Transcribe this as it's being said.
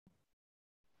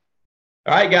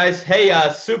All right, guys. Hey,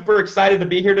 super excited to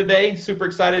be here today. Super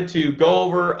excited to go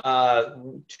over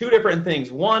two different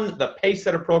things. One, the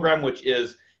Pacesetter program, which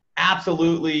is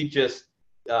absolutely just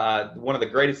one of the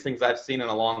greatest things I've seen in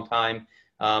a long time,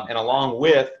 and along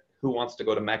with Who Wants to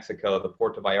Go to Mexico, the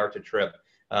Puerto Vallarta trip.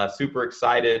 Super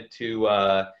excited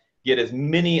to get as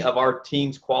many of our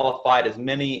teams qualified, as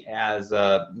many as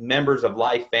members of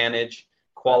LifeVantage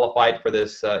qualified for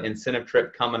this incentive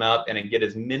trip coming up, and get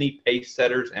as many pace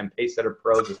setters and pace setter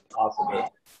pros as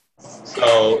possible.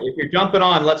 So if you're jumping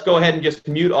on, let's go ahead and just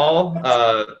mute all.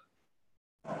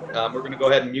 We're going to go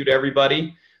ahead and mute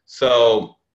everybody.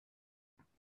 So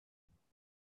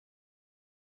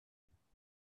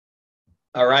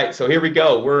all right, so here we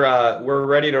go. We're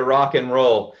ready to rock and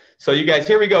roll. So you guys,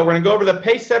 here we go. We're going to go over the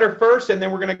pace setter first, and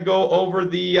then we're going to go over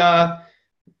the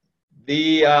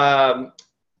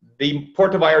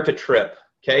Puerto Vallarta trip.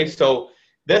 Okay, so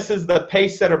this is the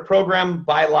Pacesetter program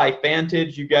by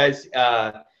LifeVantage. You guys,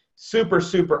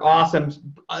 super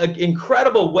awesome,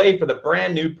 incredible way for the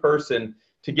brand new person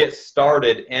to get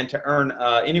started and to earn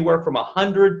anywhere from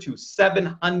 $100 to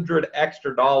 $700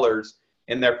 extra dollars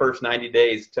in their first 90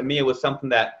 days. To me, it was something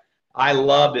that I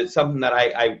loved. It's something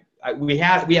that we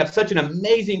have such an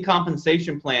amazing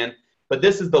compensation plan, but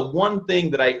this is the one thing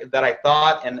that I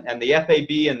thought, and the FAB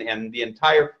and the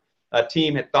entire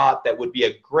team had thought that would be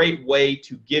a great way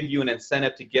to give you an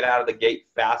incentive to get out of the gate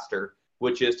faster,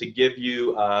 which is to give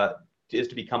you is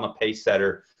to become a pace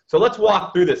setter. So let's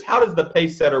walk through this. How does the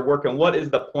pace setter work, and what is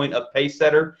the point of pace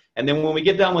setter? And then when we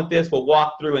get done with this, we'll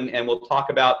walk through and we'll talk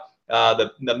about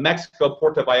the Mexico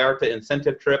Puerto Vallarta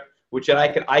incentive trip, which I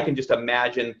can just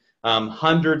imagine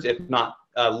hundreds, if not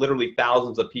literally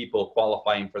thousands of people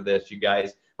qualifying for this, you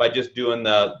guys, by just doing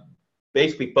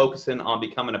basically focusing on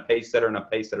becoming a pace setter and a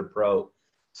pace setter pro.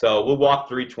 So we'll walk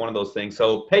through each one of those things.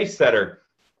 So pace setter,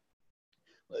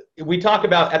 we talk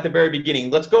about at the very beginning,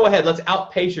 let's go ahead, let's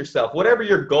outpace yourself. Whatever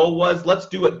your goal was, let's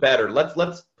do it better. Let's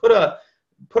put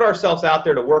ourselves out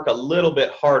there to work a little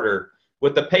bit harder.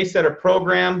 With the pace setter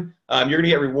program, you're going to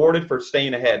get rewarded for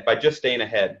staying ahead, by just staying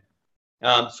ahead.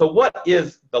 So what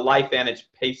is the LifeVantage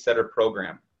Pacesetter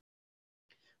program?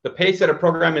 The Pacesetter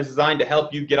program is designed to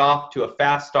help you get off to a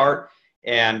fast start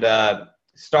and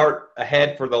start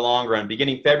ahead for the long run.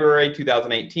 Beginning February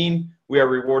 2018, we are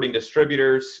rewarding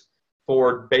distributors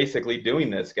for basically doing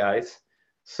this, guys.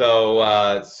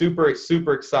 So super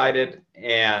excited,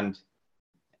 and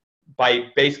by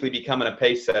basically becoming a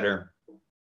pace setter.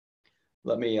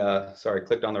 Let me, sorry,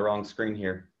 clicked on the wrong screen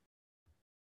here.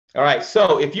 All right,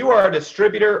 so if you are a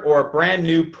distributor or a brand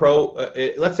new pro,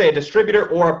 let's say a distributor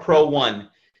or a Pro 1,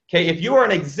 okay, if you are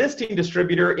an existing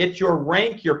distributor, it's your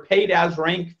rank, your paid as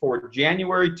rank for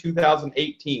January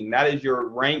 2018. That is your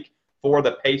rank for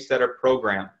the Pacesetter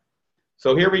program.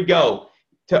 So here we go.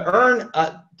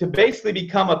 To basically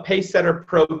become a Pacesetter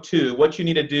Pro 2, what you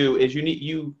need to do is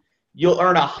you'll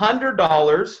earn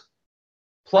 $100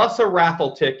 plus a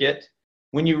raffle ticket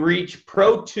when you reach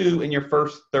Pro 2 in your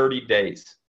first 30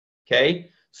 days. Okay,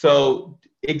 so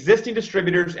existing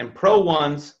distributors and Pro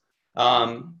 1s,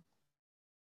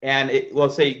 and we'll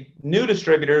say new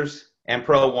distributors and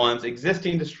Pro 1s,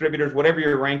 existing distributors, whatever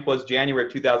your rank was January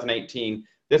 2018,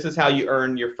 this is how you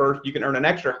earn you can earn an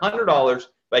extra $100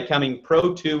 by becoming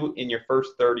Pro 2 in your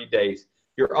first 30 days.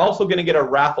 You're also going to get a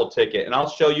raffle ticket, and I'll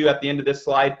show you at the end of this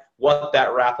slide what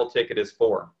that raffle ticket is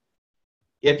for.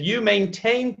 If you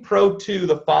maintain Pro 2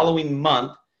 the following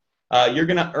month, you're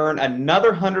going to earn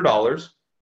another $100,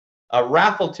 a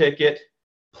raffle ticket,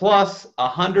 plus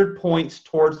 100 points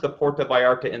towards the Puerto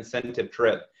Vallarta incentive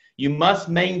trip. You must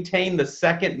maintain the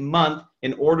second month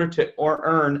in order to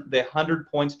earn the 100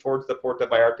 points towards the Puerto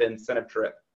Vallarta incentive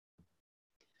trip.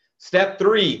 Step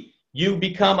 3, you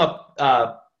become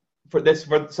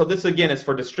so this again is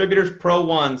for distributors, Pro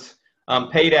 1s,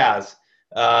 paid as.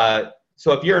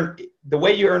 So if the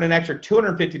way you earn an extra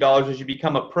 $250 is you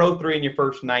become a Pro 3 in your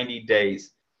first 90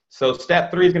 days. So step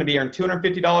 3 is going to be earn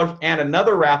 $250 and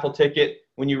another raffle ticket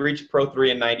when you reach Pro 3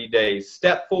 in 90 days.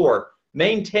 Step 4,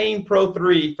 maintain Pro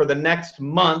 3 for the next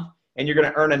month, and you're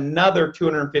going to earn another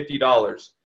 $250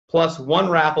 plus one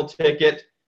raffle ticket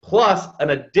plus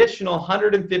an additional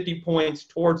 150 points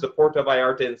towards the Puerto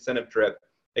Vallarta incentive trip.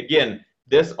 Again,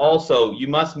 this also, you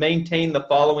must maintain the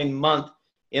following month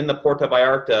in the Puerto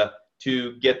Vallarta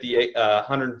to get the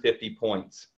 150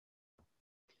 points.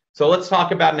 So let's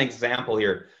talk about an example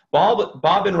here.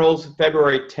 Bob enrolls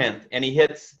February 10th, and he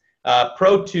hits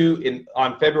Pro 2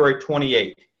 on February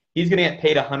 28th. He's going to get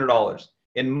paid $100.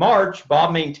 In March,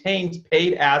 Bob maintains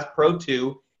paid as Pro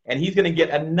 2, and he's going to get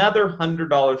another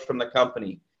 $100 from the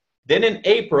company. Then in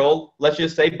April, let's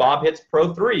just say Bob hits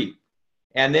Pro 3.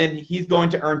 and then he's going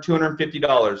to earn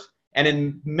 $250. And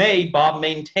in May, Bob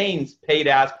maintains paid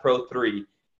as Pro 3.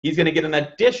 He's going to get an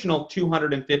additional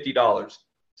 $250.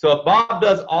 So if Bob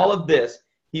does all of this,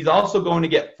 he's also going to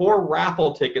get 4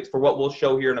 raffle tickets for what we'll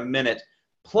show here in a minute,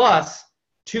 plus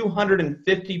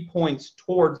 250 points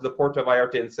towards the Puerto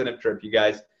Vallarta incentive trip, you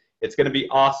guys. It's going to be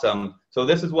awesome. So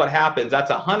this is what happens. That's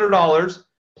 $100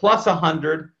 plus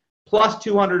 100 plus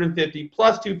 250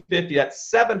 plus 250. That's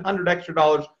 700 extra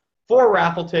dollars, 4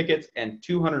 raffle tickets, and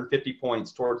 250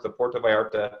 points towards the Puerto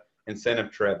Vallarta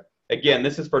incentive trip. Again,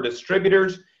 this is for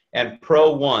distributors and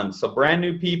Pro 1s. So brand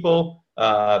new people,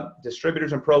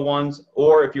 distributors and Pro 1s,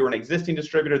 or if you're an existing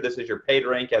distributor, this is your paid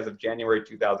rank as of January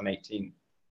 2018.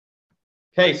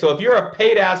 Okay, so if you're a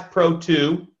paid as Pro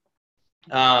 2,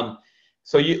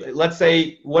 so let's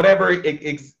say whatever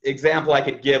example I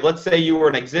could give, let's say you were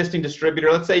an existing distributor,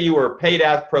 let's say you were paid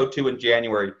as Pro 2 in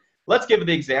January. Let's give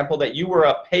the example that you were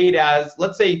a paid as,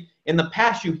 let's say in the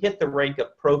past you hit the rank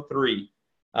of Pro 3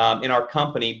 in our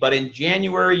company, but in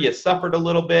January you suffered a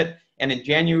little bit, and in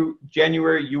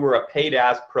January you were a paid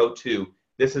as Pro 2.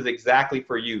 This is exactly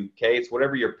for you, okay? It's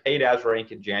whatever your paid as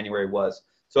rank in January was.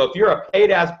 So if you're a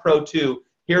paid as Pro 2,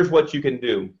 here's what you can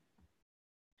do.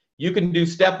 You can do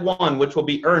step 1, which will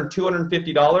be earn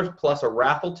 $250 plus a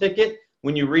raffle ticket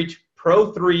when you reach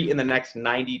Pro 3 in the next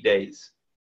 90 days,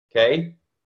 okay?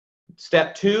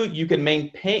 Step 2, you can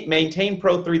maintain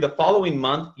Pro 3 the following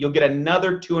month. You'll get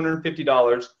another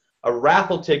 $250, a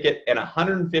raffle ticket, and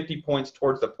 150 points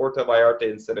towards the Puerto Vallarta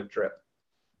incentive trip.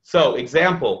 So,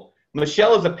 example,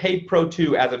 Michelle is a paid Pro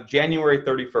 2 as of January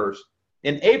 31st.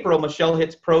 In April, Michelle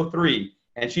hits Pro 3,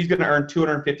 and she's going to earn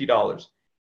 $250.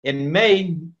 In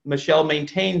May, Michelle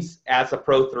maintains as a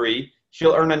Pro 3.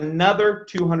 She'll earn another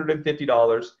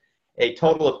 $250, a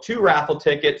total of 2 raffle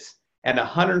tickets, and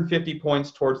 150 points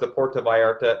towards the Puerto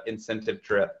Vallarta incentive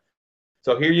trip.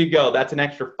 So here you go. That's an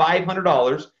extra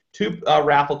 $500, 2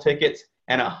 raffle tickets,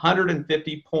 and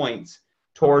 150 points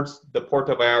towards the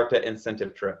Puerto Vallarta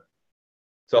incentive trip.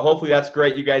 So hopefully that's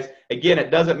great, you guys. Again, it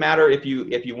doesn't matter if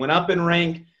you went up in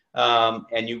rank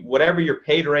and whatever your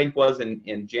paid rank was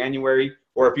in January,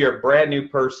 or if you're a brand new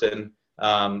person,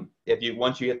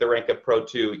 once you hit the rank of Pro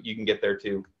 2, you can get there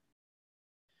too.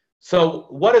 So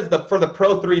what is for the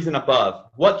Pro 3s and above?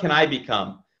 What can I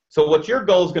become? So what your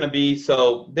goal is going to be,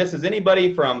 so this is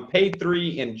anybody from paid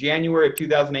 3 in January of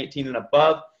 2018 and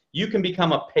above, you can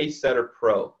become a Pacesetter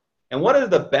Pro. And what are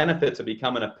the benefits of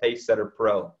becoming a Pacesetter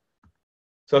Pro?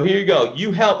 So here you go.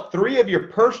 You help 3 of your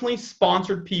personally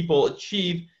sponsored people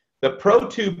achieve the Pro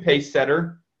 2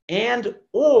 Pacesetter and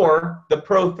or the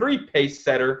Pro 3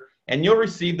 Pacesetter, and you'll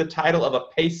receive the title of a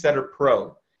Pacesetter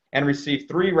Pro and receive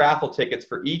 3 raffle tickets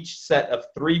for each set of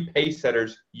 3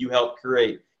 Pacesetters you help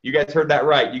create. You guys heard that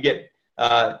right. You get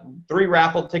 3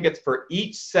 raffle tickets for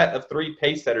each set of 3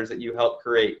 Pacesetters that you help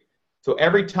create. So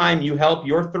every time you help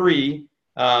your 3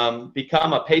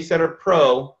 become a Pacesetter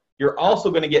Pro, you're also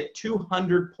going to get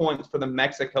 200 points for the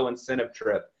Mexico incentive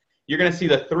trip. You're going to see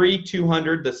the 3,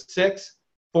 200, the 6,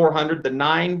 400, the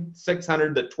 9,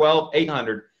 600, the 12,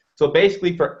 800. So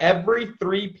basically for every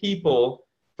 3 people,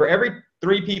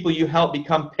 you help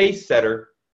become Pacesetter,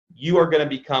 you are going to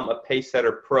become a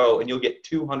Pacesetter Pro, and you'll get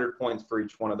 200 points for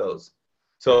each one of those.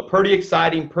 So pretty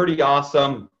exciting, pretty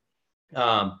awesome.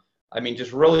 I mean,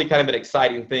 just really kind of an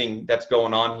exciting thing that's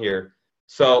going on here.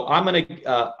 So I'm gonna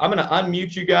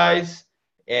unmute you guys,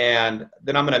 and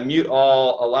then I'm gonna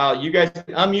allow you guys to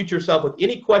unmute yourself with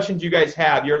any questions you guys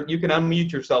have. You can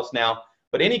unmute yourselves now,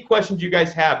 but any questions you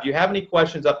guys have, do you have any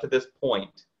questions up to this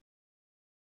point?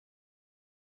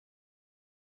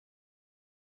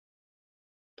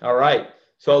 All right,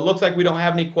 so it looks like we don't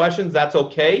have any questions. That's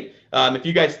okay. If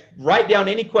you guys write down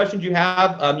any questions you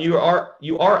have, you are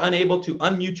unable to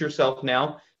unmute yourself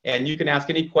now, and you can ask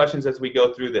any questions as we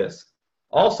go through this.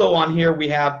 Also on here, we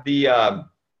have the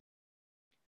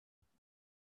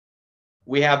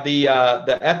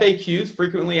FAQs,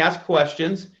 frequently asked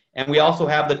questions, and we also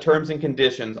have the terms and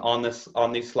conditions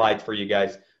on these slides for you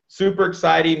guys. Super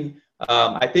exciting.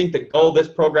 I think the goal of this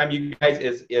program, you guys,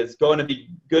 is going to be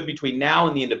good between now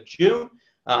and the end of June.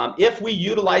 If we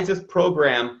utilize this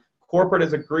program, corporate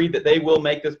has agreed that they will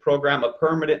make this program a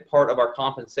permanent part of our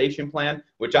compensation plan,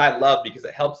 which I love because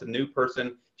it helps a new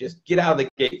person just get out of the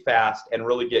gate fast and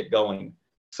really get going.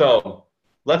 So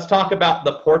let's talk about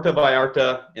the Puerto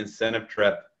Vallarta incentive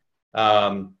trip.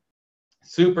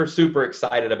 Super, super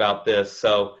excited about this.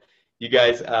 So you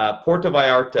guys, Puerto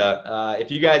Vallarta,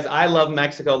 I love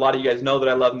Mexico. A lot of you guys know that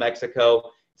I love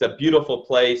Mexico. It's a beautiful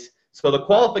place. So the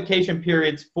qualification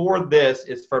periods for this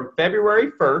is from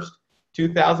February 1st,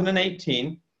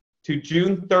 2018 to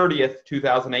June 30th,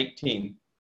 2018.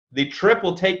 The trip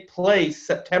will take place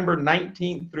September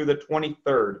 19th through the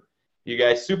 23rd. You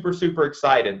guys super, super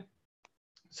excited.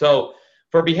 So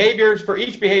for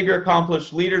each behavior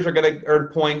accomplished, leaders are going to earn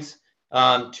points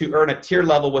to earn a tier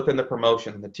level within the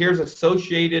promotion. The tiers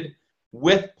associated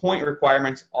with point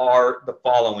requirements are the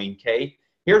following, okay?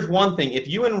 Here's one thing. If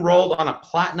you enrolled on a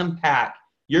platinum pack,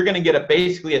 you're going to get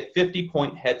basically a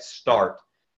 50-point head start,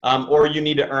 or you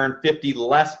need to earn 50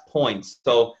 less points.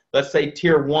 So let's say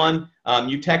tier 1,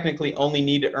 you technically only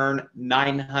need to earn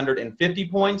 950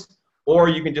 points, or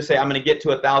you can just say, I'm going to get to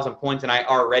 1,000 points and I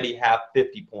already have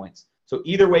 50 points. So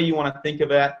either way you want to think of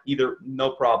that,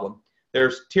 no problem.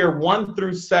 There's tier 1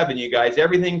 through 7, you guys,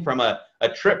 everything from a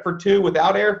trip for 2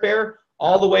 without airfare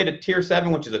all the way to tier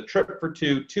 7, which is a trip for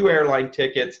 2, 2 airline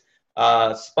tickets,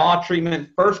 spa treatment,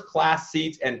 first class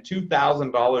seats, and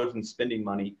 $2,000 in spending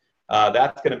money.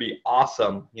 That's going to be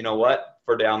awesome, you know what,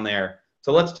 for down there.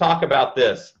 So let's talk about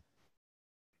this.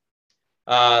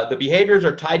 The behaviors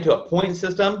are tied to a point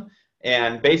system,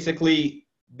 and basically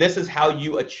this is how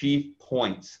you achieve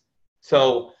points.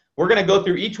 So we're going to go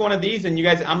through each one of these, and you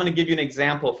guys, I'm going to give you an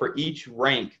example for each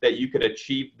rank that you could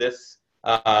achieve this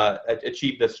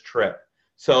trip.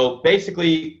 So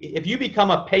basically, if you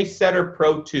become a Pacesetter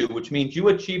Pro 2, which means you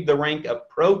achieve the rank of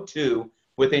Pro 2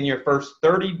 within your first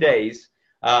 30 days,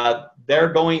 you're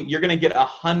going to get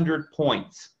 100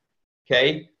 points.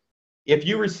 Okay. If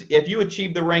you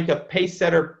achieve the rank of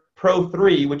Pacesetter Pro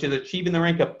 3, which is achieving the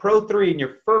rank of Pro 3 in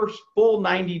your first full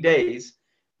 90 days,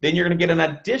 then you're going to get an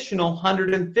additional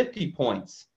 150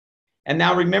 points. And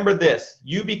now remember this,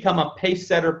 you become a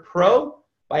Pacesetter Pro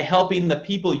by helping the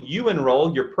people you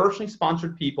enroll, your personally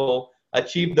sponsored people,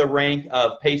 achieve the rank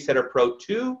of Pacesetter Pro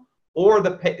 2 or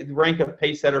the rank of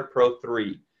Pacesetter Pro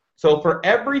 3. So for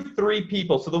every 3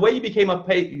 people, so the way you become a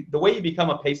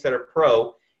Pacesetter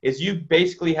Pro is you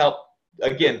basically help,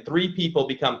 again, 3 people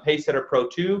become Pacesetter Pro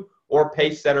 2 or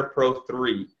Pacesetter Pro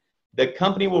 3. The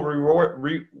company will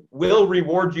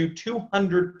reward you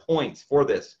 200 points for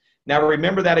this. Now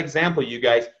remember that example, you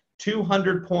guys,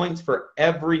 200 points for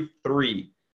every 3.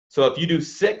 So if you do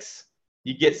 6,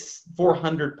 you get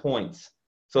 400 points.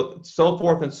 So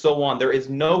forth and so on. There is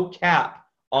no cap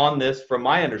on this from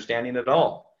my understanding at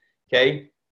all. Okay.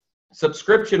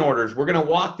 Subscription orders. We're going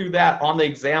to walk through that on the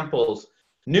examples.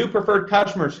 New preferred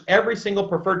customers. Every single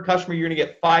preferred customer, you're going to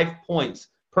get 5 points.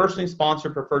 Personally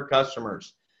sponsored preferred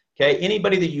customers. Okay.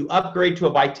 Anybody that you upgrade to a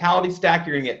Vitality Stack,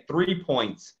 you're going to get 3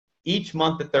 points each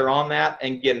month that they're on that,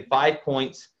 and getting 5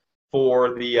 points for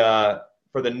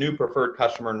the new preferred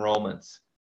customer enrollments.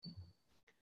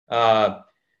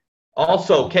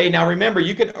 Also, okay, now remember,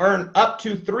 you can earn up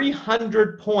to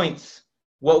 300 points,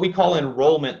 what we call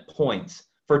enrollment points,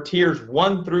 for tiers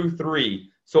 1 through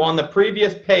 3. So on the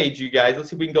previous page, you guys,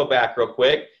 let's see if we can go back real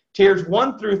quick. Tiers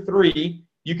 1 through 3,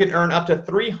 you can earn up to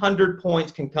 300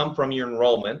 points can come from your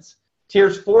enrollments.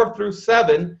 Tiers 4 through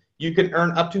 7, you can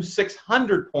earn up to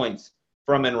 600 points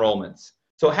from enrollments.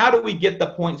 So how do we get the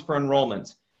points for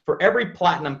enrollments? For every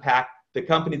platinum pack, the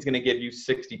company's going to give you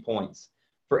 60 points.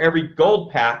 For every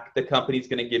gold pack, the company's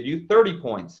going to give you 30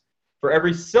 points. For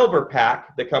every silver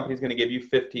pack, the company's going to give you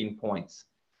 15 points.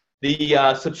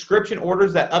 The subscription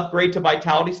orders that upgrade to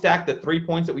Vitality Stack, the 3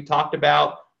 points that we talked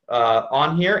about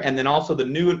on here, and then also the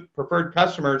new preferred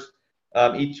customers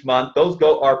each month, those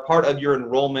are part of your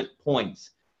enrollment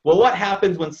points. Well, what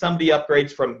happens when somebody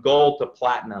upgrades from gold to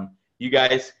platinum? You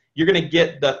guys, you're going to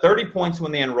get the 30 points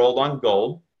when they enrolled on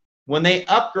gold. When they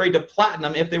upgrade to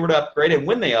platinum, if they were to upgrade, and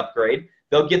when they upgrade,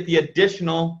 they'll get the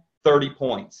additional 30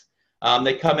 points.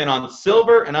 They come in on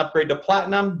silver and upgrade to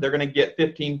platinum, they're going to get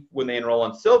 15 when they enroll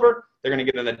on silver. They're going to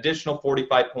get an additional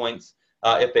 45 points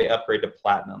if they upgrade to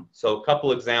platinum. So a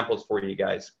couple examples for you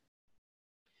guys.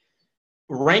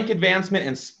 Rank advancement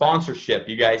and sponsorship,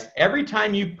 you guys. Every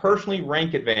time you personally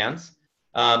rank advance,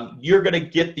 you're going to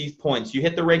get these points. You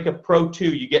hit the rank of Pro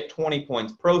 2, you get 20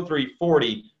 points. Pro 3,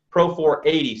 40. Pro 4,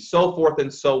 80, so forth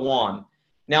and so on.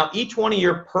 Now, each one of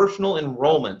your personal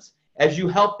enrollments, as you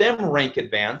help them rank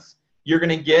advance, you're going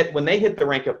to get, when they hit the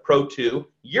rank of Pro 2,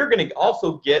 you're going to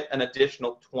also get an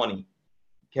additional 20.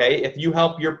 Okay, if you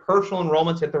help your personal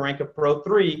enrollments hit the rank of Pro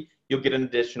 3, you'll get an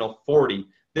additional 40.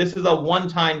 This is a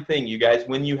one-time thing, you guys.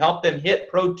 When you help them hit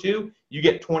Pro 2, you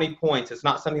get 20 points. It's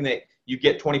not something that you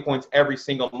get 20 points every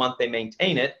single month they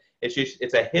maintain it. It's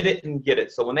a hit it and get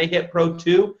it. So when they hit Pro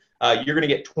 2, you're going to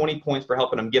get 20 points for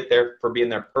helping them get there, for being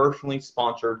their personally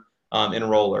sponsored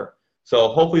enroller. So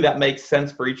hopefully that makes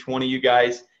sense for each one of you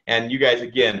guys. And you guys,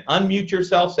 again, unmute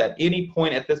yourselves at any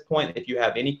point at this point if you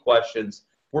have any questions.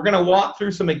 We're going to walk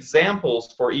through some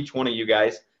examples for each one of you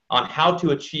guys on how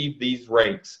to achieve these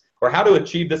ranks. or how to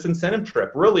achieve this incentive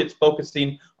trip. Really, it's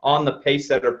focusing on the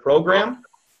Pacesetter program.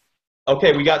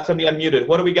 Okay, we got somebody unmuted.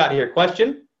 What do we got here?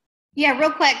 Question? Yeah,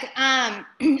 real quick.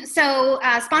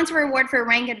 Sponsor reward for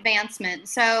rank advancement.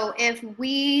 So if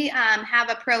we have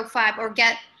a Pro 5 or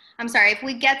if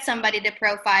we get somebody to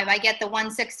Pro 5, I get the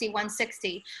 160,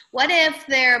 160. What if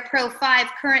they're Pro 5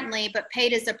 currently, but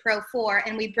paid as a Pro 4,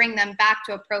 and we bring them back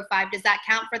to a Pro 5? Does that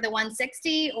count for the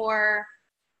 160 or?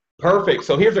 Perfect.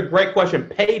 So here's a great question.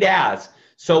 Paid as.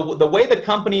 So the way the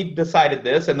company decided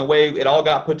this and the way it all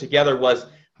got put together was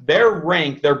their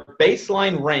rank, their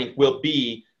baseline rank will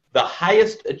be the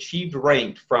highest achieved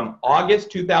rank from August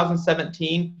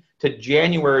 2017 to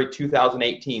January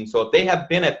 2018. So if they have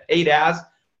been a paid as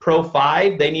Pro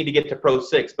 5, they need to get to Pro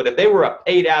 6. But if they were a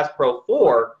paid as Pro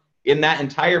 4 in that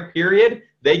entire period,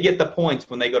 they get the points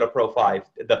when they go to Pro 5,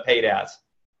 the paid as.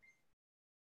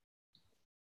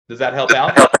 Does that help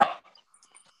out?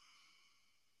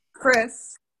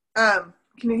 Chris, can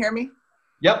you hear me?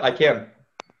 Yep, I can.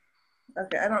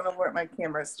 Okay, I don't know what my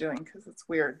camera is doing because it's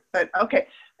weird, but okay.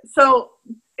 So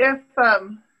if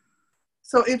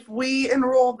we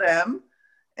enroll them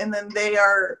and then they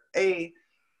are a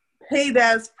paid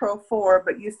as Pro 4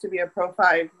 but used to be a Pro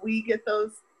 5, we get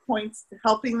those points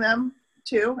helping them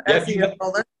too as the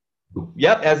enroller?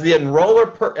 Yep, as the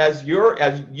enroller, as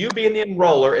you being the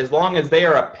enroller, as long as they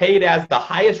are a paid as the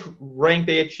highest rank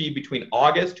they achieved between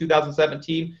August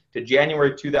 2017 to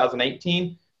January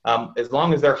 2018, as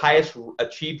long as their highest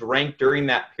achieved rank during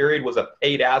that period was a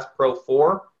paid as Pro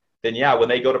 4, then yeah, when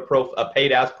they go to a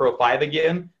paid as Pro 5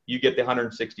 again, you get the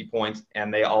 160 points,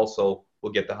 and they also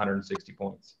will get the 160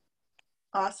 points.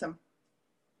 Awesome.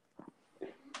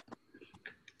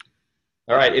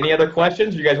 All right, any other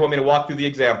questions? You guys want me to walk through the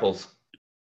examples?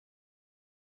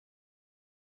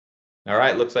 All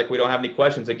right, looks like we don't have any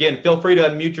questions. Again, feel free to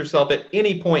unmute yourself at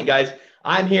any point, guys.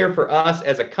 I'm here for us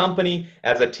as a company,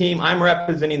 as a team. I'm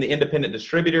representing the independent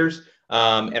distributors,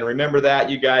 and remember that,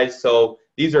 you guys. So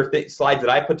these are slides that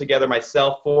I put together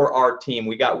myself for our team.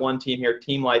 We got one team here,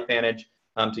 Team LifeVantage.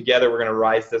 Together, we're going to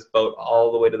rise this boat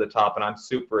all the way to the top, and I'm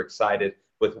super excited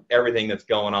with everything that's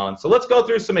going on. So let's go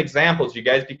through some examples, you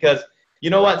guys, because you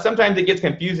know what? Sometimes it gets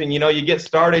confusing. You know, you get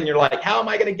started and you're like, how am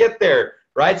I going to get there?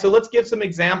 Right? So let's give some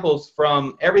examples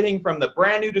from everything from the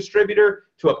brand new distributor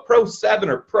to a Pro 7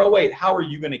 or Pro 8. How are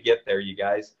you going to get there, you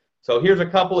guys? So here's a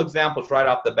couple examples right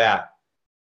off the bat.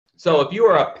 So if you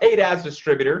are a paid as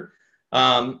distributor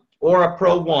or a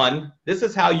Pro 1, this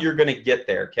is how you're going to get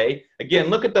there, okay?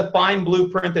 Again, look at the fine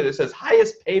blueprint that it says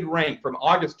highest paid rank from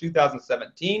August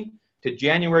 2017 to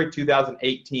January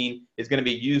 2018 is going to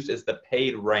be used as the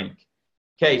paid rank.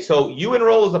 Okay, so you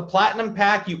enroll as a platinum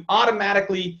pack, you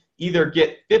automatically either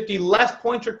get 50 less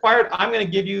points required. I'm going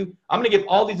to give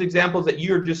all these examples that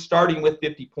you're just starting with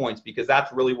 50 points because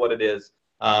that's really what it is.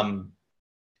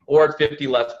 Or it's 50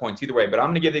 less points, either way. But I'm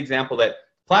going to give the example that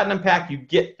platinum pack, you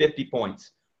get 50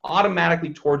 points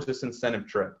automatically towards this incentive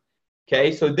trip.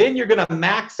 Okay, so then you're going to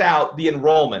max out the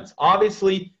enrollments.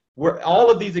 Obviously,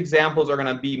 all of these examples are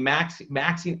going to be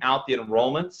maxing out the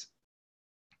enrollments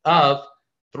of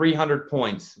 300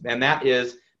 points, and that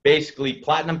is basically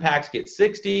platinum packs get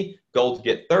 60, golds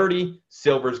get 30,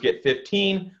 silvers get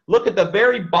 15. Look at the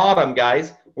very bottom,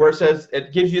 guys, where it says,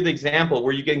 it gives you the example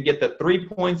where you can get the 3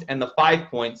 points and the 5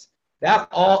 points. That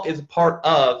all is part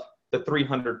of the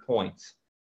 300 points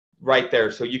right there.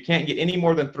 So you can't get any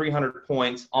more than 300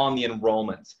 points on the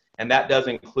enrollments, and that does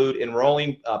include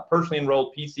enrolling personally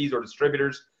enrolled PCs or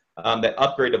distributors that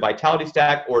upgrade to Vitality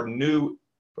Stack or new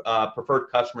preferred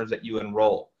customers that you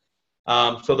enroll.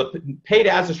 So the paid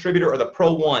as distributor or the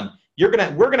Pro 1,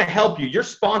 we're gonna help you. Your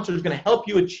sponsor is gonna help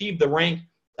you achieve the rank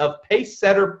of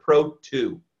Pacesetter Pro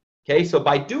 2. Okay, so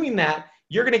by doing that,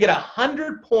 you're gonna get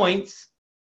 100 points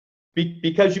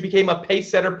because you became a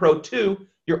Pacesetter Pro 2.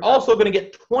 You're also gonna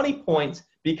get 20 points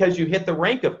because you hit the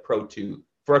rank of Pro 2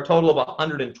 for a total of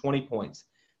 120 points.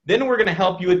 Then we're going to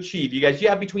help you achieve. You guys, you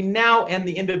have between now and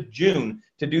the end of June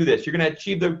to do this. You're going to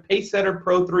achieve the Pacesetter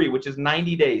Pro 3, which is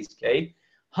 90 days, okay?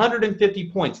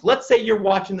 150 points. Let's say you're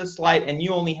watching this slide and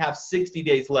you only have 60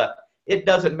 days left. It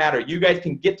doesn't matter. You guys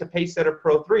can get to Pacesetter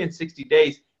Pro 3 in 60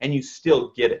 days and you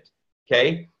still get it,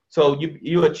 okay? So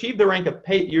you achieve the rank of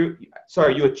you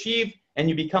achieve and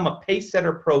you become a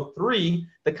Pacesetter Pro 3.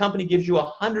 The company gives you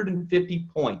 150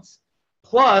 points.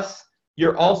 Plus,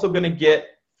 you're also going to get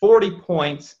 40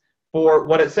 points for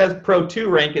what it says Pro 2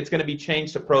 rank. It's going to be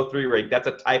changed to Pro 3 rank. That's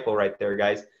a typo right there,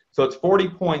 guys. So it's 40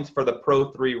 points for the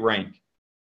Pro 3 rank,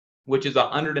 which is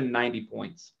 190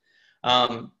 points.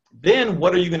 Then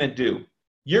what are you going to do?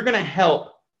 You're going to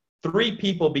help 3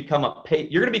 people become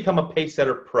you're going to become a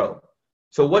Pacesetter Pro.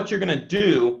 So what you're going to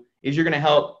do is you're going to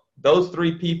help those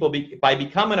 3 people by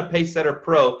becoming a Pacesetter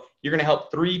Pro. You're going to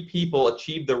help 3 people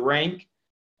achieve the rank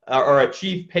or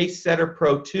achieve Pacesetter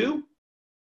Pro 2.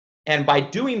 And by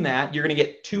doing that, you're going to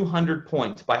get 200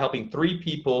 points by helping 3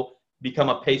 people become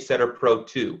a Pacesetter Pro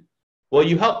 2. Well,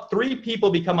 you help 3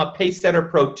 people become a Pacesetter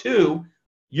Pro 2,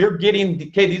 you're getting,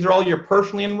 okay, these are all your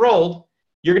personally enrolled.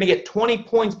 You're going to get 20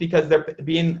 points because they're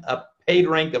being a paid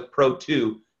rank of Pro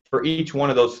 2 for each one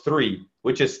of those 3,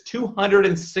 which is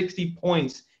 260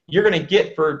 points you're going to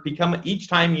get for becoming each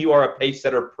time you are a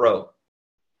Pacesetter Pro.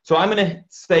 So I'm going to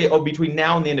say, between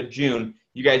now and the end of June,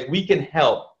 you guys, we can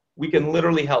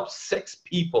literally help 6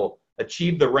 people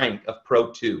achieve the rank of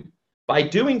Pro 2. By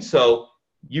doing so,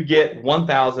 you get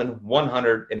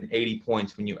 1,180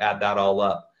 points when you add that all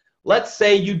up. Let's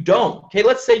say you don't. Okay,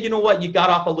 let's say, you know what, you got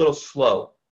off a little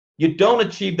slow. You don't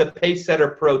achieve the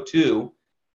Pacesetter Pro 2,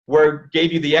 where it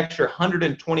gave you the extra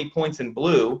 120 points in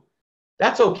blue.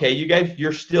 That's okay, you guys,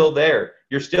 you're still there.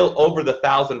 You're still over the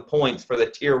 1,000 points for the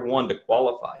Tier 1 to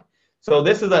qualify. So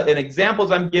this is an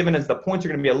examples I'm giving is the points are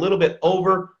going to be a little bit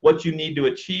over what you need to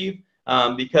achieve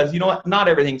because, you know what, not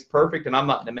everything's perfect, and I'm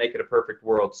not going to make it a perfect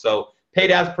world. So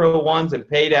paid as Pro 1s and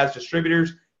paid as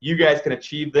distributors, you guys can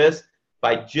achieve this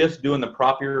by just doing the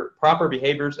proper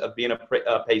behaviors of being a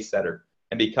Pacesetter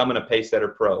and becoming a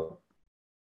Pacesetter Pro.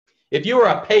 If you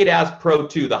are a paid as Pro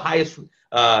 2, the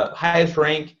highest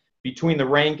rank between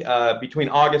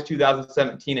August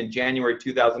 2017 and January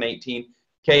 2018,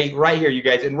 okay, right here, you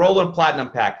guys, enroll in a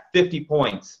Platinum Pack, 50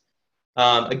 points.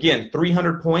 Again,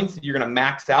 300 points, you're going to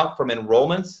max out from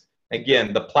enrollments.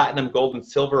 Again, the Platinum, Gold, and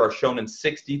Silver are shown in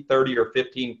 60, 30, or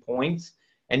 15 points.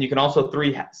 And you can also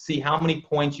see how many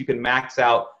points you can max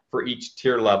out for each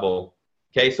tier level.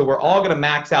 Okay, so we're all going to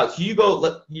max out. So you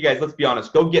guys, let's be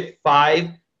honest, go get 5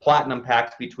 Platinum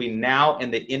Packs between now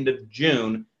and the end of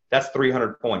June. That's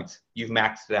 300 points. You've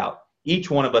maxed it out.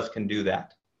 Each one of us can do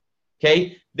that.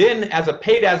 Okay, then as a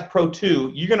paid as Pro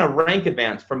 2, you're going to rank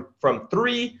advance from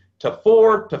 3 to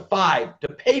 4 to 5 to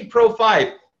paid Pro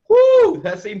 5. Woo,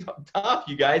 that seems tough,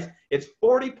 you guys. It's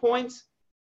 40 points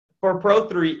for Pro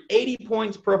 3, 80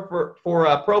 points for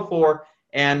Pro 4,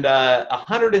 and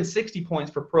 160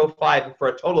 points for Pro 5 for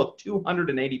a total of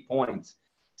 280 points.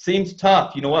 Seems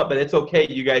tough, you know what, but it's okay,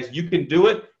 you guys. You can do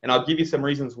it, and I'll give you some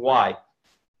reasons why.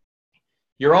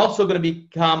 You're also going to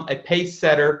become a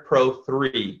Pacesetter Pro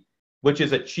 3, which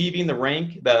is achieving the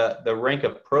rank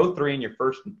of Pro 3 in your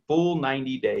first full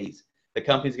 90 days. The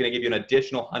company's going to give you an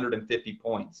additional 150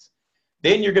 points.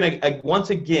 Then you're going to,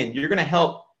 once again, you're going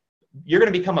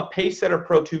to become a Pacesetter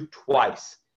Pro 2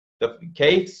 twice.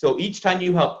 Okay, so each time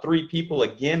you help 3 people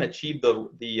again achieve the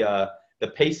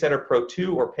Pacesetter Pro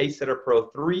 2 or Pacesetter Pro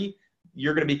 3,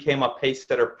 you're going to become a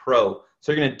Pacesetter Pro.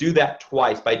 So you're going to do that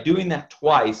twice. By doing that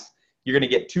twice, you're going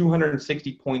to get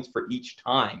 260 points for each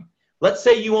time. Let's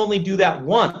say you only do that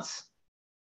once.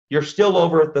 You're still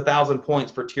over the 1,000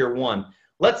 points for Tier 1.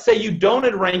 Let's say you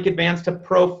don't rank advance to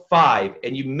Pro 5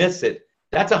 and you miss it.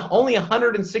 That's only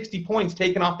 160 points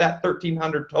taken off that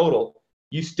 1,300 total.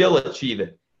 You still achieve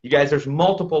it. You guys, there's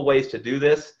multiple ways to do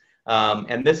this,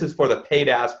 and this is for the paid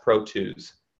as Pro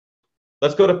 2s.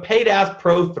 Let's go to paid as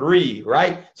Pro 3,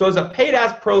 right? So as a paid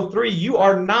as Pro 3, you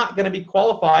are not going to be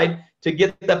qualified to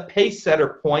get the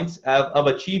Pacesetter points of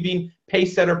achieving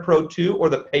Pacesetter Pro 2 or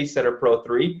the Pacesetter Pro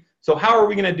 3. So how are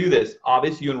we going to do this?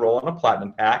 Obviously, you enroll in a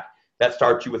Platinum Pack. That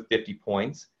starts you with 50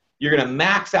 points. You're going to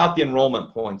max out the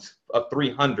enrollment points of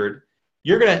 300.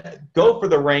 You're going to go for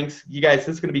the ranks. You guys, this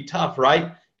is going to be tough,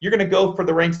 right? You're going to go for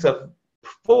the ranks of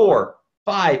 4,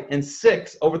 5, and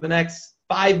 6 over the next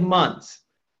 5 months.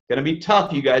 Going to be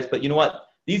tough, you guys, but you know what?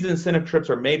 These incentive trips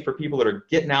are made for people that are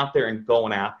getting out there and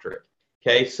going after it.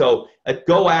 Okay, so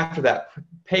go after that.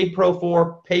 Paid Pro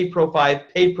 4, paid Pro 5,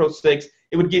 paid Pro 6.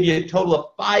 It would give you a total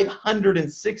of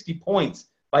 560 points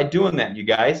by doing that, you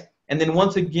guys. And then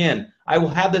once again, I will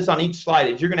have this on each slide.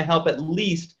 Is you're going to help at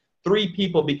least 3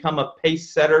 people become a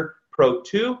Pacesetter Pro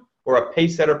 2 or a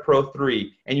Pacesetter Pro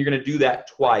 3, and you're going to do that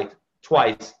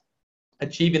twice,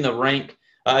 achieving the rank,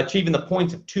 achieving the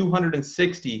points of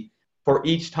 260 for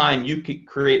each time you could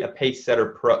create a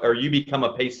Pacesetter Pro or you become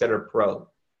a Pacesetter Pro.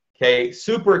 Okay,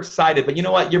 super excited, but you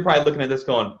know what? You're probably looking at this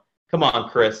going, come on,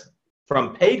 Chris.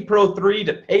 From paid Pro 3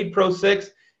 to paid Pro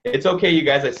 6, it's okay, you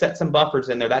guys. I set some buffers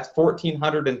in there. That's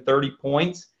 1,430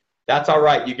 points. That's all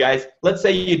right, you guys. Let's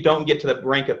say you don't get to the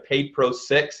rank of paid Pro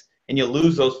 6 and you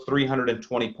lose those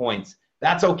 320 points.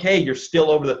 That's okay. You're still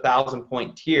over the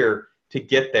 1,000-point tier to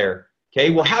get there.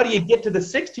 Okay, well, how do you get to the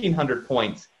 1,600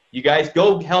 points? You guys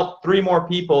go help 3 more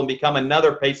people and become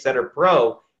another Pacesetter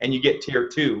Pro, and you get Tier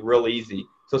 2 real easy.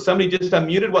 So somebody just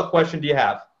unmuted. What question do you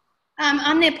have?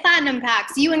 On the platinum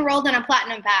packs, you enrolled in a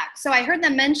platinum pack. So I heard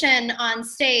them mention on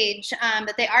stage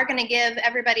that they are going to give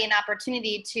everybody an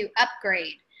opportunity to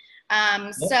upgrade.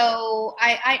 So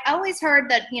I always heard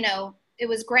that, you know, it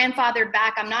was grandfathered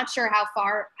back. I'm not sure how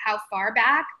far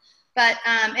back, but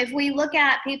if we look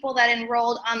at people that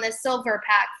enrolled on the silver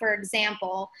pack, for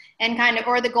example, and kind of,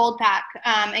 or the gold pack,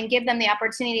 and give them the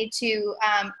opportunity to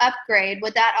upgrade,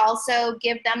 would that also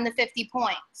give them the 50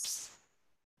 points?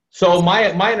 So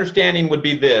my understanding would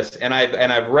be this, and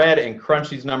I've read and crunched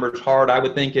these numbers hard. I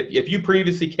would think if you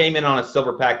previously came in on a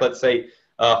silver pack, let's say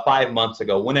 5 months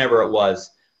ago, whenever it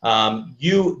was,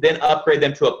 you then upgrade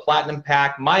them to a platinum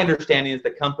pack. My understanding is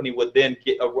the company would then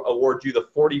award you the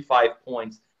 45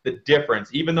 points, the difference.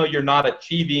 Even though you're not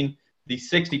achieving the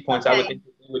 60 points, I would think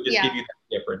they would just give you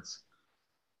that difference.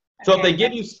 So if they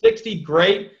give you 60,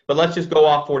 great, but let's just go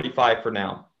off 45 for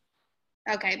now.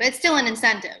 Okay, but it's still an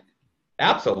incentive.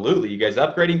 Absolutely, you guys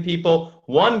upgrading people.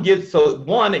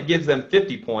 It gives them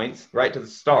 50 points right to the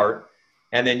start,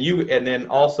 and then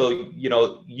also, you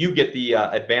know, you get the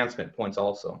advancement points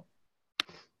also.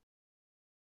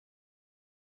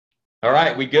 All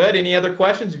right, we good? Any other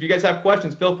questions? If you guys have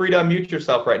questions, feel free to unmute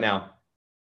yourself right now.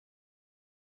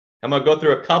 I'm gonna go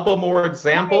through a couple more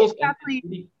examples. Hey,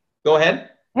 Kathleen. Go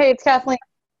ahead. Hey, it's Kathleen.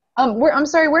 I'm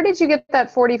sorry, where did you get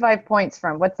that 45 points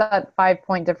from? What's that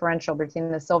 5-point differential between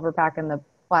the silver pack and the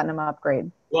platinum upgrade?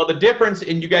 Well, the difference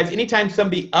in, you guys, anytime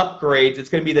somebody upgrades, it's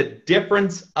going to be the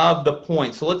difference of the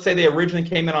points. So let's say they originally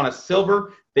came in on a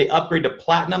silver, they upgrade to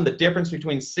platinum. The difference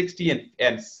between 60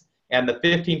 and the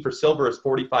 15 for silver is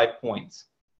 45 points.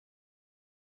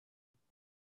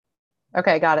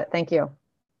 Okay, got it. Thank you.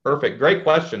 Perfect. Great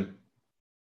question.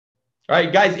 All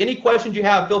right, guys, any questions you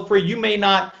have, feel free. You may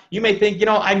think, you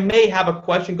know, I may have a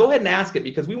question. Go ahead and ask it,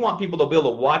 because we want people to be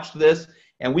able to watch this,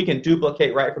 and we can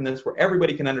duplicate right from this where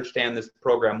everybody can understand this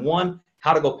program. 1,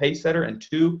 how to go Pacesetter, and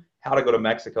 2, how to go to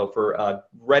Mexico for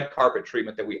red carpet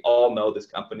treatment that we all know this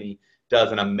company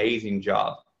does an amazing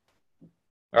job.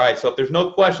 All right, so if there's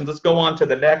no questions, let's go on to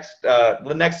the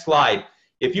next slide.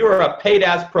 If you are a paid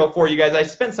as Pro 4, you guys, I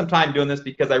spent some time doing this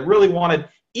because I really wanted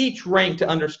each rank to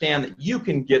understand that you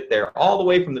can get there all the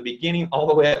way from the beginning all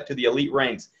the way up to the elite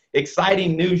ranks.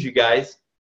 Exciting news, you guys.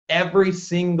 Every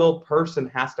single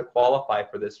person has to qualify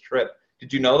for this trip.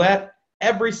 Did you know that?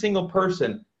 Every single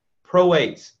person, Pro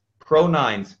 8s, Pro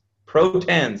 9s, Pro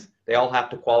 10s, they all have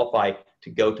to qualify to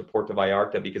go to Puerto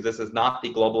Vallarta, because this is not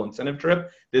the global incentive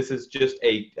trip. This is just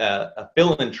a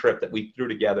fill-in trip that we threw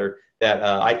together that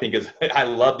I think is, I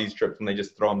love these trips when they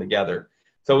just throw them together.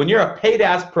 So when you're a paid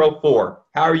as Pro 4,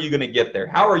 how are you going to get there?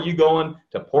 How are you going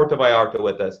to Puerto Vallarta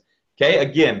with us? Okay,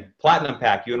 again, platinum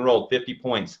pack, you enrolled 50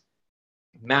 points.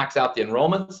 Max out the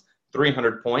enrollments,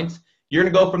 300 points. You're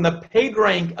going to go from the paid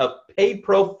rank of paid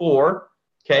Pro 4,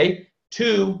 okay,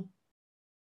 to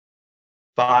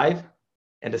 5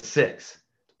 and to 6.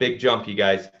 Big jump, you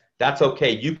guys. That's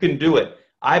okay. You can do it.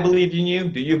 I believe in you.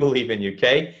 Do you believe in you,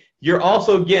 okay? You're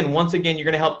also, once again, you're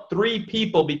going to help 3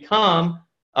 people become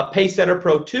a Pacesetter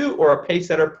Pro 2 or a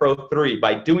Pacesetter Pro 3.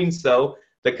 By doing so,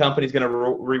 the company's going to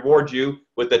reward you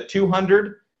with a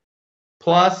 200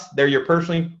 plus. They're your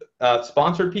personally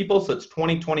sponsored people, so it's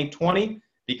 20-20-20,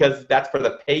 because that's for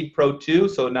the paid Pro 2,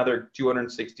 so another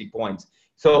 260 points.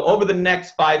 So over the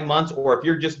next 5 months, or if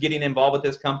you're just getting involved with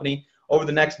this company, over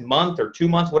the next month or 2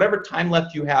 months, whatever time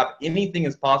left you have, anything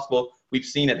is possible. We've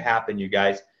seen it happen, you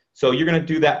guys. So you're going to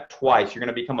do that twice. You're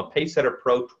going to become a Pacesetter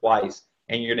Pro twice,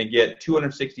 and you're going to get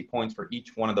 260 points for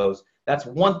each one of those. That's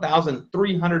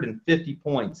 1,350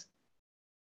 points.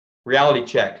 Reality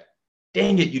check.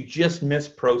 Dang it, you just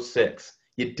missed Pro 6.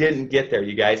 You didn't get there,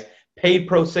 you guys. Paid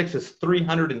Pro 6 is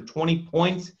 320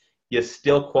 points. You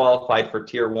still qualified for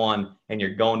Tier 1, and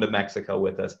you're going to Mexico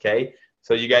with us, okay?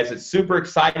 So you guys, it's super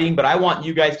exciting, but I want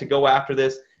you guys to go after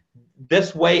this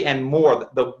way and more.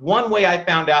 The one way I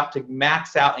found out to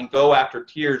max out and go after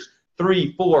Tiers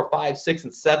 3, 4, 5, 6,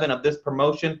 and 7 of this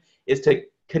promotion is to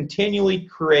continually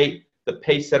create the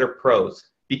Pacesetter Pros.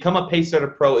 Become a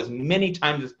Pacesetter Pro as many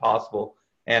times as possible,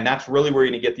 and that's really where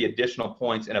you're going to get the additional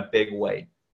points in a big way.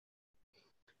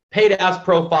 Paid as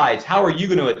Pro 5s. How are you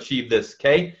going to achieve this,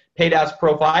 okay? Paid as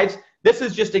Pro 5s. This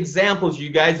is just examples, you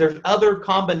guys. There's other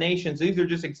combinations. These are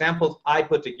just examples I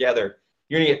put together.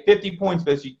 You're going to get 50 points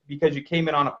because you came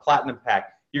in on a platinum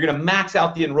pack. You're going to max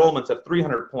out the enrollments of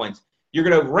 300 points. You're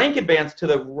going to rank advance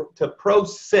to Pro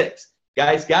 6.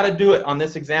 Guys, got to do it on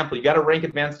this example. You got to rank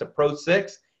advance to Pro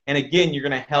 6. And again, you're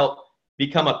going to help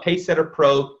become a Pacesetter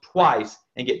Pro twice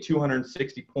and get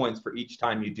 260 points for each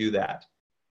time you do that.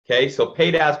 Okay, so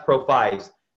paid as Pro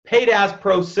 5s. Paid as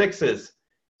Pro 6s.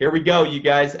 Here we go, you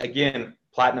guys. Again,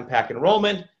 platinum pack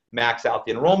enrollment. max out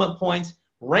the enrollment points,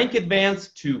 rank advance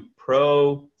to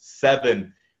Pro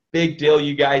 7. Big deal,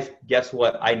 you guys. Guess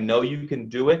what? I know you can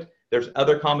do it. There's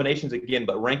other combinations again,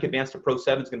 but rank advance to Pro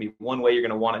 7 is going to be one way you're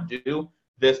going to want to do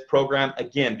this program.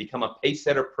 Again, become a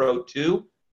Pacesetter Pro 2.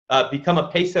 Become a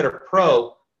Pacesetter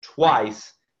Pro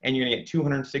twice, and you're going to get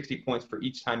 260 points for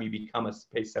each time you become a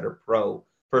Pacesetter Pro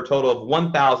for a total of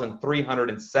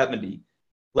 1,370.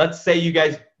 Let's say you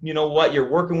guys, you know what, you're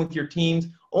working with your teams.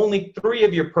 Only 3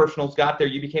 of your personals got there.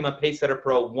 You became a Pacesetter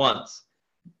Pro once.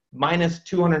 Minus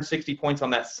 260 points on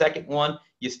that second one,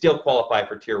 you still qualify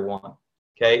for Tier 1.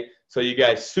 Okay, so you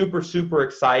guys, super, super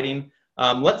exciting.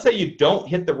 Let's say you don't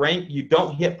hit the rank, you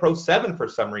don't hit Pro 7 for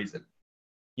some reason.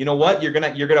 You know what? You're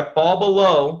gonna fall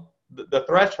below the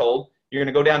threshold. You're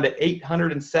gonna go down to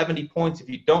 870 points if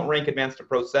you don't rank advance to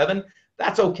Pro 7.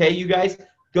 That's okay, you guys.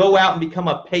 Go out and become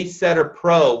a Pacesetter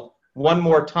Pro one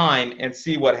more time and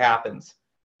see what happens.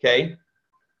 Okay,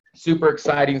 super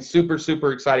exciting, super,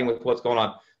 super exciting with what's going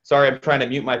on. Sorry, I'm trying to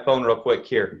mute my phone real quick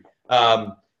here.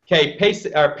 Okay,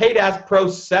 paid as Pro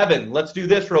 7. Let's do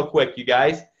this real quick, you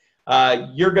guys.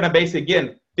 You're going to base,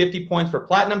 again, 50 points for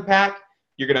Platinum Pack.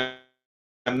 You're going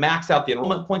to max out the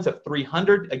enrollment points of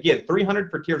 300. Again,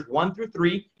 300 for Tiers 1 through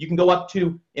 3. You can go up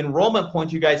to enrollment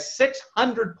points, you guys,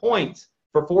 600 points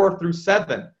for 4 through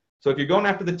 7. So if you're going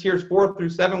after the Tiers 4 through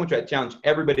 7, which I challenge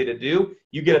everybody to do,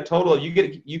 you get a total, you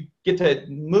get to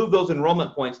move those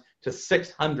enrollment points to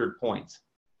 600 points.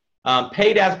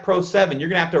 Paid as Pro 7, you're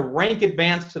going to have to rank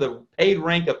advance to the paid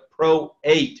rank of Pro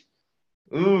 8.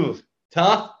 Ooh,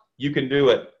 tough? You can do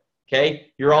it.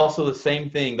 Okay? You're also the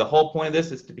same thing. The whole point of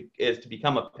this is to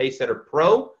become a Pacesetter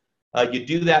Pro. You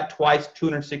do that twice,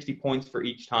 260 points for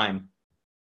each time.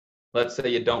 Let's say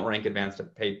you don't rank advance to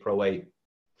paid Pro 8.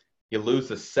 You lose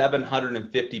the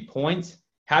 750 points.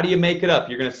 How do you make it up?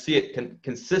 You're going to see it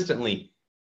consistently.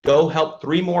 Go help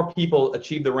 3 more people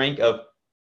achieve the rank of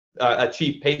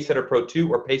achieve Pacesetter Pro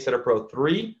 2 or Pacesetter Pro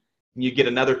 3, and you get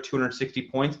another 260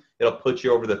 points. It'll put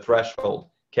you over the threshold.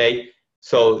 Okay,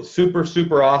 so super,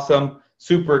 super awesome,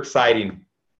 super exciting.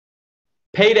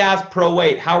 Paid as Pro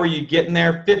 8, how are you getting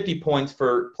there? 50 points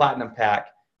for Platinum Pack.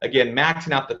 Again,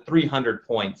 maxing out to 300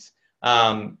 points.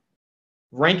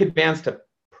 Rank advance to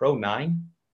Pro 9?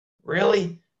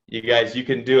 Really? You guys, you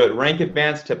can do it. Rank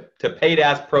advance to paid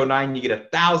as Pro 9, you get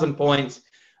 1,000 points.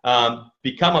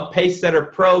 Become a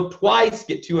Pacesetter Pro twice,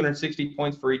 get 260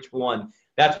 points for each one.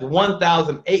 That's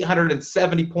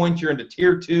 1,870 points. You're into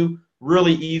Tier 2,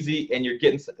 really easy, and you're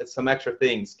getting some extra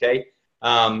things, okay?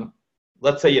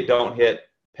 Let's say you don't hit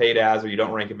paid as, or you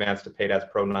don't rank advance to paid as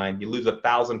Pro 9. You lose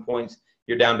 1,000 points.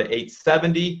 You're down to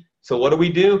 870. So what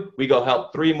do? We go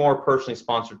help 3 more personally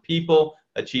sponsored people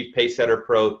achieve Pacesetter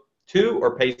Pro 2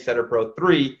 or Pacesetter Pro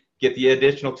 3, get the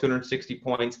additional 260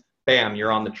 points. Bam,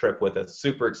 you're on the trip with us.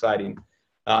 Super exciting.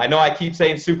 I know I keep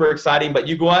saying super exciting, but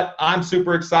you know what? I'm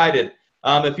super excited.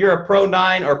 If you're a Pro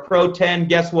 9 or Pro 10,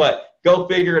 guess what? Go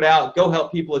figure it out. Go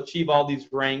help people achieve all these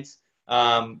ranks.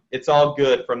 It's all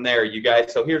good from there, you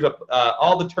guys. So here's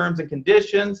all the terms and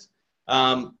conditions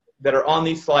that are on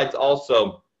these slides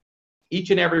also. Each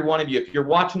and every one of you, if you're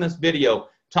watching this video,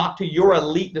 talk to your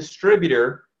elite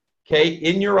distributor, okay,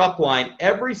 in your upline.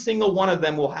 Every single one of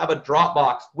them will have a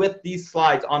Dropbox with these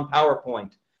slides on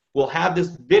PowerPoint. We'll have this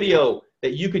video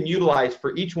that you can utilize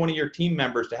for each one of your team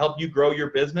members to help you grow your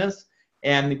business.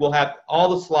 And we'll have all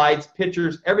the slides,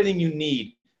 pictures, everything you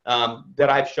need that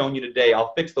I've shown you today.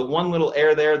 I'll fix the one little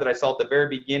error there that I saw at the very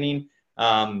beginning.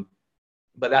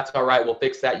 But that's all right. We'll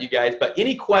fix that, you guys. But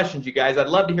any questions, you guys? I'd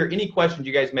love to hear any questions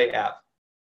you guys may have.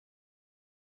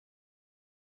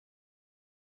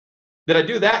 Did I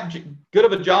do that good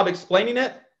of a job explaining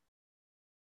it?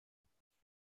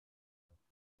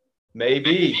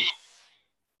 Maybe.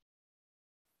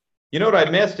 You know what I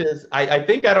missed is, I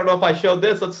think, I don't know if I showed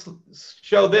this. Let's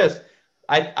show this.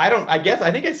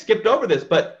 I think I skipped over this,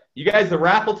 but you guys, the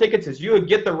raffle tickets, as you would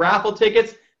get the raffle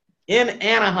tickets in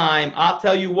Anaheim, I'll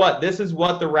tell you what, this is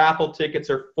what the raffle tickets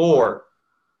are for.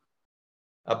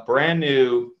 A brand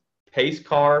new pace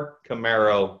car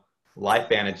Camaro,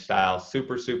 LifeVantage style.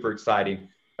 Super, super exciting.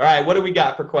 All right, what do we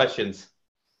got for questions?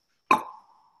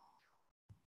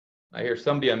 I hear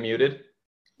somebody unmuted.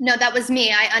 No, that was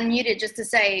me. I unmuted just to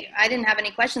say I didn't have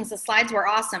any questions. The slides were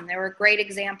awesome. They were great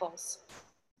examples.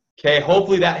 Okay,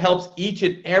 hopefully that helps each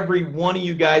and every one of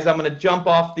you guys. I'm going to jump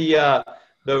off the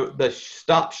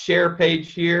stop share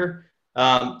page here.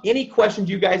 Any questions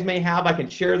you guys may have, I can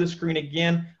share the screen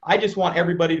again. I just want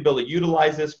everybody to be able to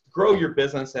utilize this, grow your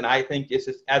business, and I think it's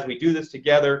just, as we do this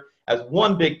together as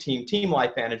one big team, Team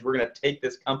LifeVantage, we're going to take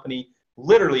this company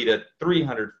literally to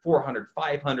 300, 400,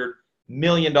 500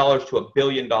 million to $1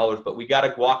 billion, but we got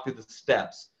to walk through the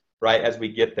steps, right, as we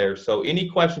get there. So any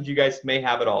questions you guys may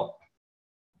have at all?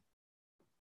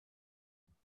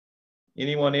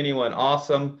 Anyone?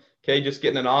 Awesome. Okay, just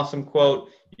getting an awesome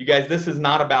quote. You guys, this is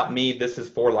not about me. This is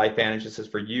for LifeVantage. This is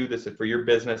for you. This is for your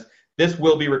business. This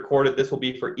will be recorded. This will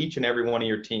be for each and every one of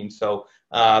your teams. So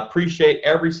appreciate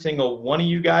every single one of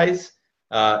you guys,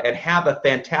 and have a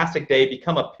fantastic day.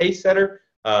 Become a Pacesetter,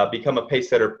 become a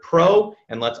Pacesetter Pro,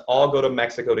 and let's all go to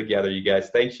Mexico together, you guys.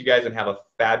 Thanks, you guys, and have a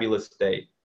fabulous day.